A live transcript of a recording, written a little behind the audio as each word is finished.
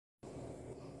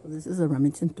So this is a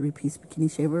Remington 3-piece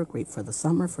bikini shaver, great for the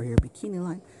summer, for your bikini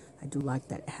line. I do like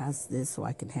that it has this so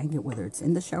I can hang it whether it's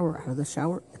in the shower or out of the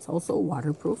shower. It's also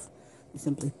waterproof. You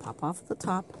simply pop off the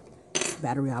top. It's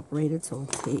battery operated, so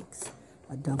it takes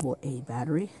a AA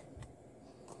battery.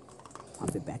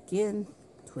 Pop it back in,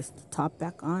 twist the top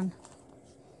back on,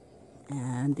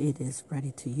 and it is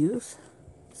ready to use.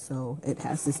 So it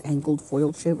has this angled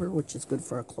foil shaver, which is good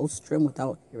for a close trim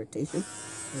without irritation.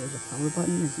 There's a power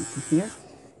button, as you can hear.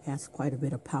 It has quite a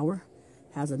bit of power.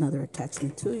 Has another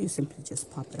attachment too. You simply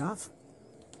just pop it off.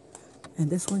 And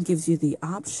this one gives you the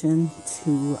option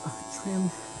to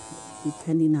trim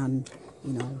depending on,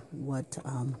 what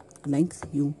length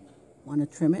you want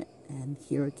to trim it. And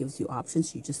here it gives you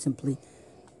options. You just simply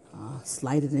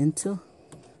slide it into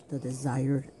the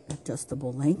desired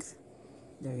adjustable length.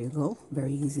 There you go.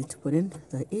 Very easy to put in.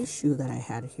 The issue that I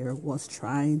had here was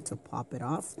trying to pop it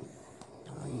off.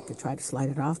 You could try to slide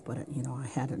it off, but I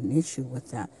had an issue with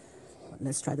that. But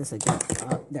let's try this again.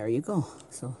 There you go.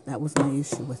 So that was my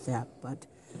issue with that. But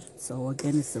so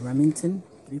again, it's the Remington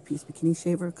 3-piece bikini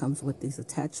shaver. Comes with these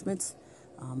attachments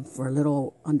for a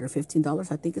little under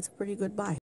 $15. I think it's a pretty good buy.